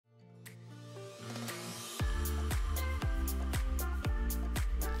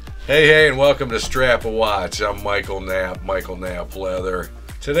Hey, and welcome to Strap a Watch. I'm Michael Knapp, Michael Knapp Leather.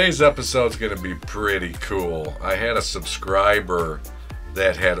 Today's episode's going to be pretty cool. I had a subscriber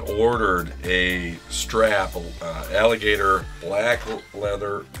that had ordered a strap, alligator, black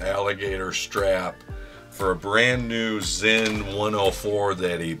leather alligator strap for a brand new SINN 104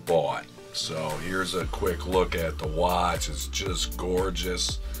 that he bought. So here's a quick look at the watch. It's just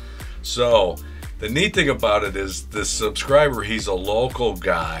gorgeous. So the neat thing about it is this subscriber, he's a local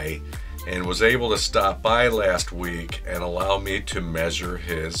guy and was able to stop by last week and allow me to measure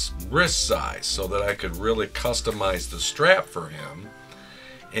his wrist size so that I could really customize the strap for him.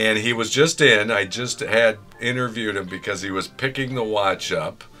 And he was just in. I just had interviewed him because he was picking the watch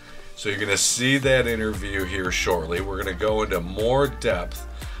up. So you're going to see that interview here shortly. We're going to go into more depth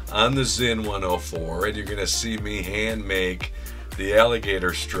on the SINN 104, and you're going to see me hand make the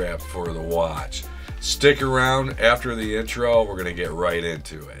alligator strap for the watch. Stick around. After the intro, we're going to get right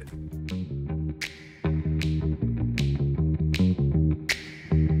into it.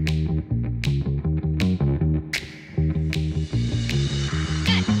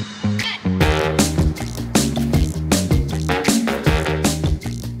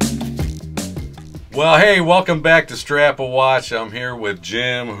 Well, hey, welcome back to Strap a Watch. I'm here with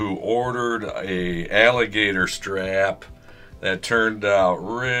Jim, who ordered a alligator strap that turned out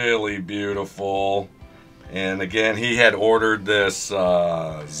really beautiful. And again, he had ordered this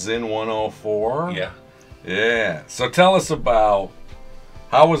SINN 104. Yeah. So tell us about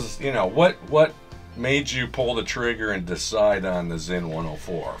how was, what made you pull the trigger and decide on the SINN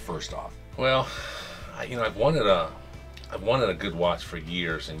 104 first off? Well, I've wanted a good watch for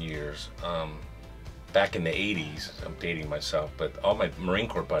years and years. Back in the 80s, I'm dating myself, but all my Marine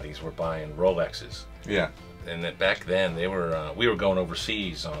Corps buddies were buying Rolexes. Yeah. And that back then, we were going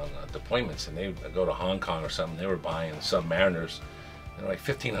overseas on deployments, and they would go to Hong Kong or something. They were buying Submariners. They're like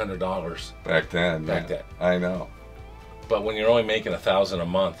 $1,500. Back then. Back then. I know. But when you're only making $1,000 a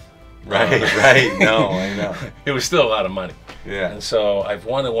month. Right. No, I know. It was still a lot of money. Yeah. And so I've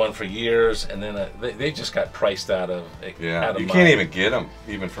wanted one for years, and then they just got priced out of. Yeah. You can't even get them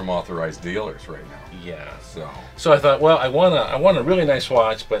even from authorized dealers right now. Yeah. So I thought, well, I want a really nice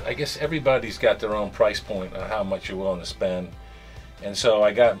watch, but I guess everybody's got their own price point on how much you're willing to spend. And so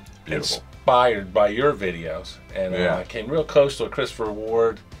I got inspired by your videos, and I came real close to a Christopher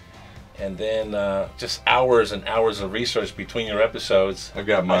Ward, and then just hours and hours of research between your episodes. I've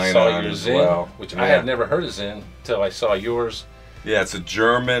got mine I saw on your as SINN, well. which I had never heard of SINN until I saw yours. Yeah, it's a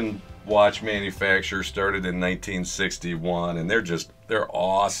German watch manufacturer, started in 1961, and they're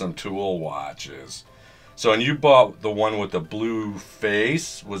awesome tool watches. So, and you bought the one with the blue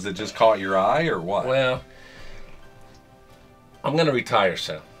face. Was it just caught your eye or what? Well, I'm gonna retire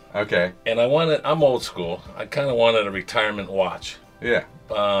soon. Okay. And I'm old school. I kind of wanted a retirement watch. Yeah.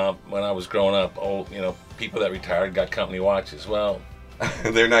 When I was growing up, people that retired got company watches. Well,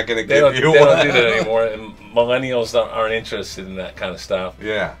 they're not going to give you one. They don't do that anymore, and millennials aren't interested in that kind of stuff.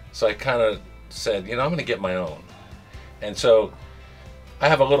 Yeah. So I kind of said, I'm going to get my own. And so I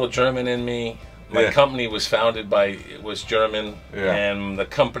have a little German in me. My company was was German, and the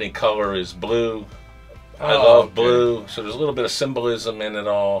company color is blue. I love blue, so there's a little bit of symbolism in it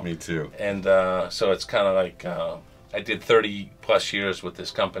all. Me too. And so it's kind of like I did 30 plus years with this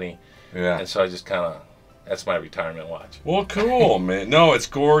company. Yeah. And so I just that's my retirement watch. Well, cool, man. No, it's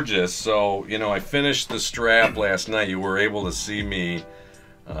gorgeous. So, I finished the strap last night. You were able to see me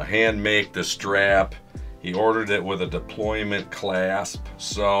hand make the strap. He ordered it with a deployment clasp.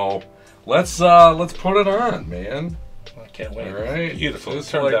 So let's put it on, man. I can't wait. All right. Beautiful. Just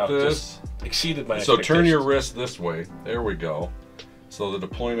It turned like out this. just exceeded my So expectations. turn your wrist this way. There we go. So the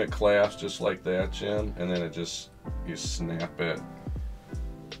deployment clasp just like that, Jim, and then you snap it.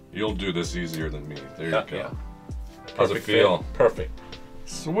 You'll do this easier than me. There you go. Yeah. How's it feel? Fit. Perfect.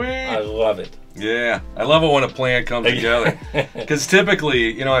 Sweet. I love it. Yeah, I love it when a plan comes together. Because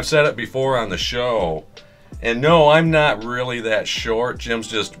typically, I've said it before on the show, and no, I'm not really that short. Jim's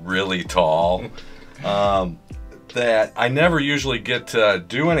just really tall. That I never usually get to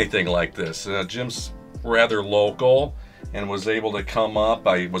do anything like this. Jim's rather local and was able to come up.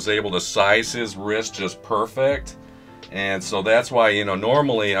 I was able to size his wrist just perfect. And so that's why,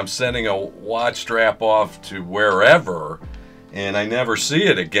 normally I'm sending a watch strap off to wherever and I never see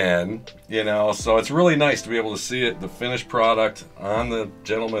it again, so it's really nice to be able to see it, the finished product on the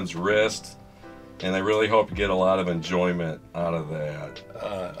gentleman's wrist, and I really hope you get a lot of enjoyment out of that.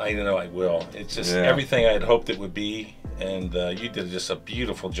 I know I will. It's just everything I had hoped it would be, and you did just a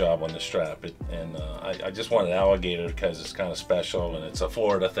beautiful job on the strap. I just wanted alligator because it's kind of special, and it's a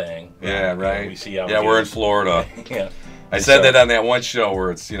Florida thing. Yeah, right. We see alligators. Yeah, we're in Florida. Yeah. I said that on that one show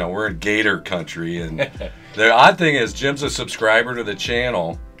where it's, we're in Gator country. And the odd thing is Jim's a subscriber to the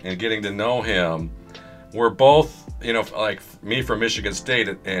channel, and getting to know him, we're both, like me from Michigan State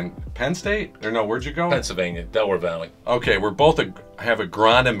and Penn State? Or no, where'd you go? Pennsylvania, Delaware Valley. Okay, we're both have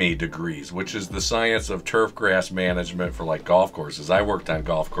agronomy degrees, which is the science of turf grass management for like golf courses. I worked on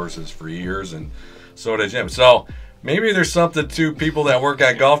golf courses for years, and so did Jim. So maybe there's something to people that work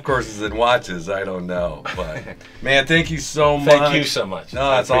on golf courses and watches. I don't know. But, man, thank you so much. Thank you so much.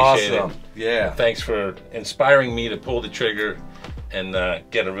 No, that's awesome. Yeah. And thanks for inspiring me to pull the trigger and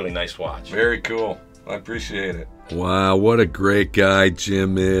get a really nice watch. Very cool. I appreciate it. Wow, what a great guy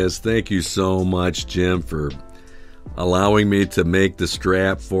Jim is. Thank you so much, Jim, for allowing me to make the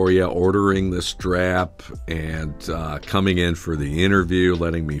strap for you, ordering the strap, and coming in for the interview,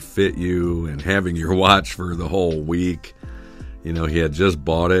 letting me fit you, and having your watch for the whole week. He had just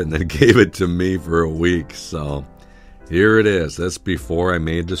bought it and then gave it to me for a week. So here it is. That's before I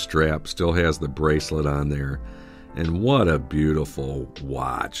made the strap. Still has the bracelet on there. And what a beautiful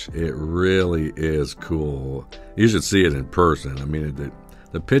watch. It really is cool. You should see it in person. I mean,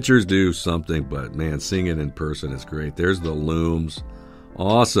 the pictures do something, but man, seeing it in person is great. There's the looms.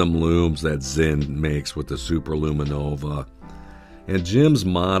 Awesome looms that SINN makes with the Super Luminova. And Jim's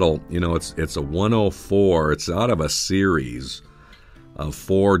model, it's a 104. It's out of a series of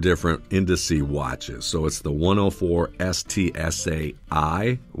 4 different indice watches. So it's the 104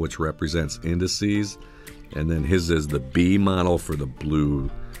 STSAI, which represents indices. And then his is the B model for the blue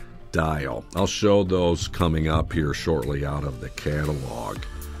dial. I'll show those coming up here shortly out of the catalog.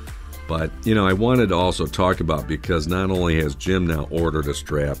 But, I wanted to also talk about, because not only has Jim now ordered a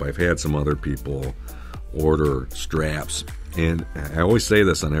strap, I've had some other people order straps. And I always say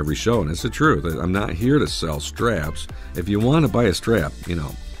this on every show, and it's the truth. I'm not here to sell straps. If you want to buy a strap,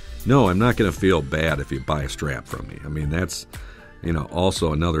 no, I'm not going to feel bad if you buy a strap from me. I mean, that's,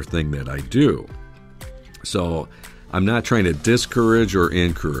 also another thing that I do. So I'm not trying to discourage or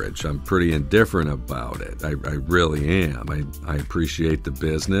encourage. I'm pretty indifferent about it. I really am. I appreciate the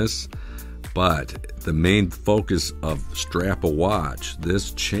business. But the main focus of Strap a Watch,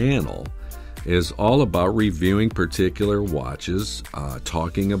 this channel, is all about reviewing particular watches,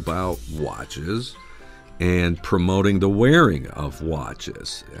 talking about watches, and promoting the wearing of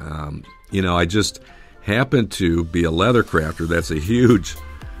watches. I just happen to be a leather crafter that's a huge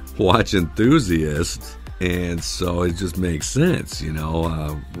watch enthusiast. And so it just makes sense,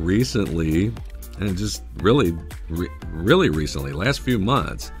 recently, and just really recently, last few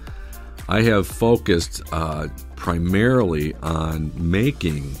months, I have focused primarily on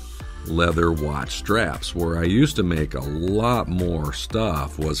making leather watch straps. Where I used to make a lot more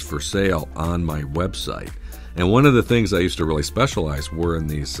stuff was for sale on my website. And one of the things I used to really specialize were in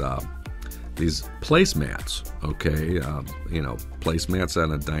these placemats, okay? Placemats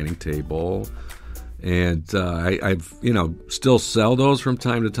on a dining table. And I've, still sell those from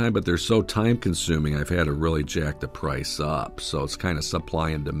time to time, but they're so time consuming, I've had to really jack the price up. So it's kind of supply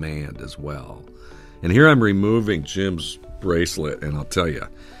and demand as well. And here I'm removing Jim's bracelet, and I'll tell you,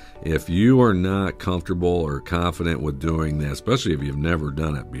 if you are not comfortable or confident with doing this, especially if you've never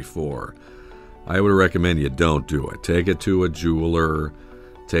done it before, I would recommend you don't do it. Take it to a jeweler,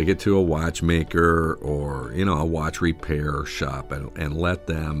 take it to a watchmaker, or, a watch repair shop, and let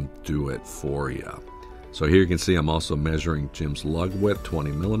them do it for you. So here you can see I'm also measuring Jim's lug width,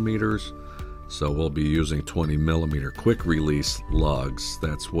 20 millimeters. So we'll be using 20 millimeter quick release lugs.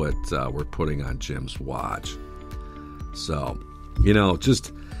 That's what we're putting on Jim's watch. So,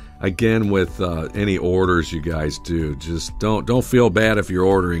 just again with any orders you guys do, just don't feel bad if you're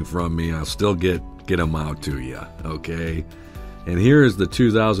ordering from me. I'll still get them out to you, okay? And here is the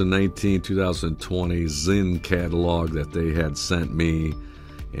 2019-2020 SINN catalog that they had sent me.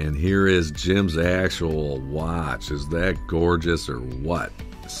 And here is Jim's actual watch. Is that gorgeous or what?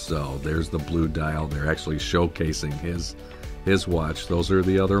 So there's the blue dial. They're actually showcasing his watch. Those are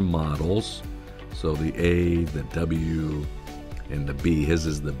the other models. So the A, the W, and the B. His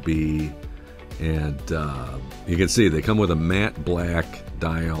is the B. And you can see they come with a matte black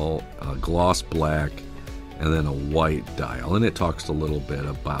dial, a gloss black, and then a white dial. And it talks a little bit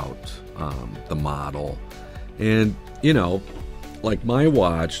about the model. And, like my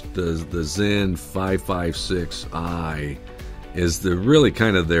watch, the SINN 556i is the really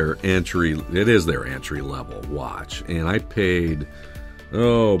kind of their entry level watch. And I paid,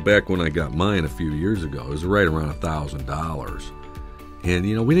 back when I got mine a few years ago, it was right around $1,000.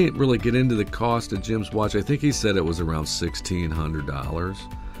 And, we didn't really get into the cost of Jim's watch. I think he said it was around $1,600.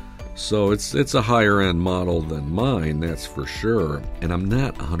 So it's a higher end model than mine, that's for sure. And I'm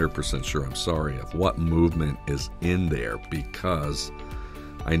not 100% sure, I'm sorry, of what movement is in there, because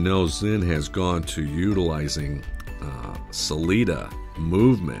I know SINN has gone to utilizing Sellita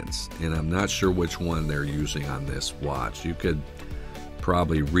movements, and I'm not sure which one they're using on this watch. You could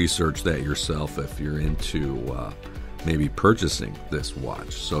probably research that yourself if you're into maybe purchasing this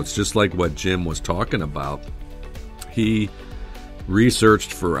watch. So it's just like what Jim was talking about. He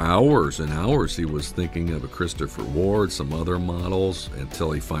researched for hours and hours. He was thinking of a Christopher Ward, some other models,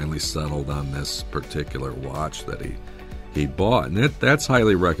 until he finally settled on this particular watch that he bought. And that's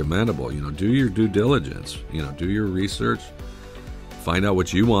highly recommendable. You know, do your due diligence. You know, do your research. Find out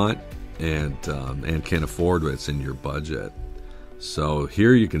what you want and can afford what's in your budget. So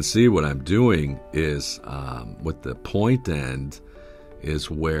here you can see what I'm doing is with the point end is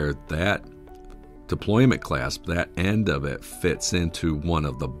where that deployment clasp, that end of it fits into one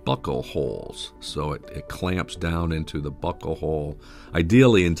of the buckle holes. So it clamps down into the buckle hole,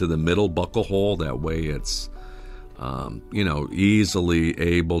 ideally into the middle buckle hole. That way it's you know, easily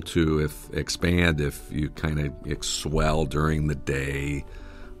able to expand if you kind of swell during the day,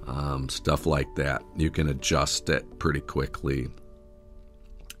 stuff like that. You can adjust it pretty quickly.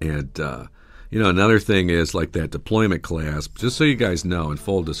 And, you know, another thing is like that deployment clasp, just so you guys know, in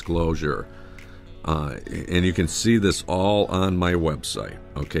full disclosure, and you can see this all on my website,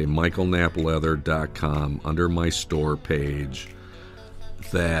 okay, michaelknappleather.com, under my store page,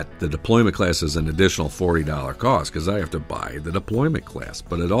 that the deployment class is an additional $40 cost because I have to buy the deployment class,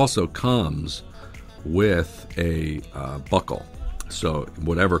 but it also comes with a buckle. So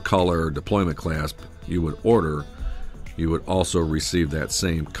whatever color deployment clasp you would order, you would also receive that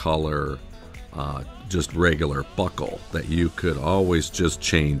same color just regular buckle that you could always just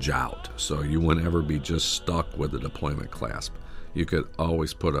change out. So you wouldn't ever be just stuck with the deployment clasp. You could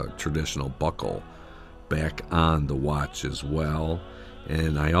always put a traditional buckle back on the watch as well.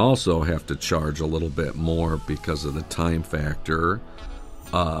 And I also have to charge a little bit more because of the time factor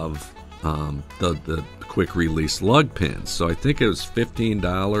of the quick release lug pins. So I think it was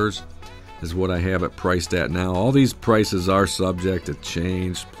 $15 is what I have it priced at now. All these prices are subject to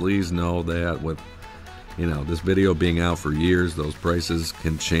change. Please know that with, you know, this video being out for years, those prices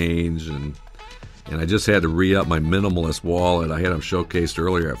can change. And I just had to re-up my minimalist wallet. I had them showcased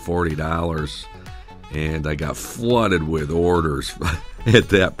earlier at $40, and I got flooded with orders at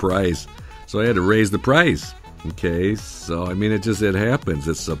that price. So I had to raise the price. Okay, so I mean, it happens.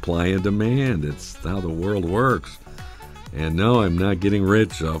 It's supply and demand. It's how the world works. And no, I'm not getting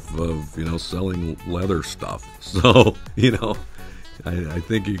rich off of, you know, selling leather stuff. So, you know, I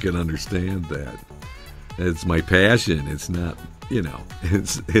think you can understand that. It's my passion. It's not, you know,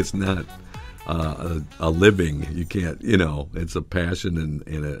 it's not a living. You can't, you know, it's a passion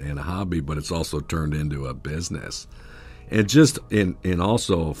and a hobby, but it's also turned into a business. And just in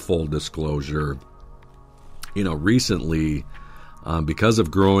also full disclosure, you know, recently, because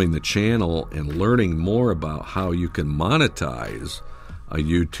of growing the channel and learning more about how you can monetize a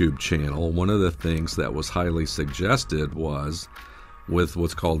YouTube channel, one of the things that was highly suggested was with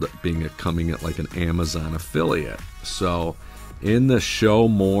what's called becoming like an Amazon affiliate. So in the show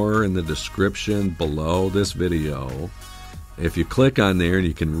more in the description below this video, if you click on there, and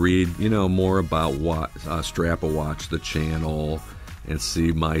you can read, you know, more about what Strap-A-Watch, the channel, and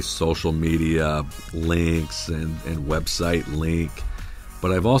see my social media links and website link.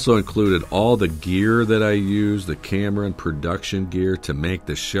 But I've also included all the gear that I use, the camera and production gear to make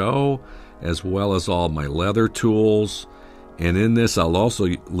the show, as well as all my leather tools. And in this, I'll also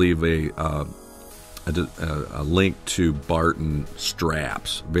leave a link to Barton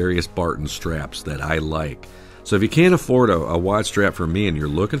straps, various Barton straps that I like. So if you can't afford a watch strap for me and you're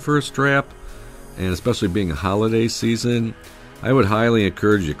looking for a strap, and especially being a holiday season, I would highly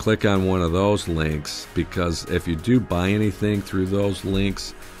encourage you to click on one of those links, because if you do buy anything through those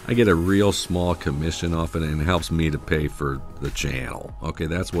links, I get a real small commission off it, and it helps me to pay for the channel. Okay,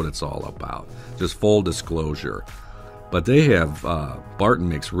 that's what it's all about. Just full disclosure. But they have, Barton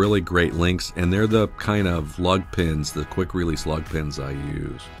makes really great links, and they're the kind of lug pins, the quick release lug pins I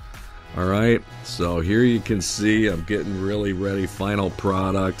use. All right, so here you can see I'm getting really ready, final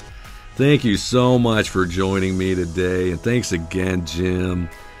product. Thank you so much for joining me today, and thanks again, Jim.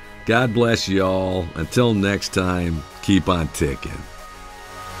 God bless y'all. Until next time, keep on ticking.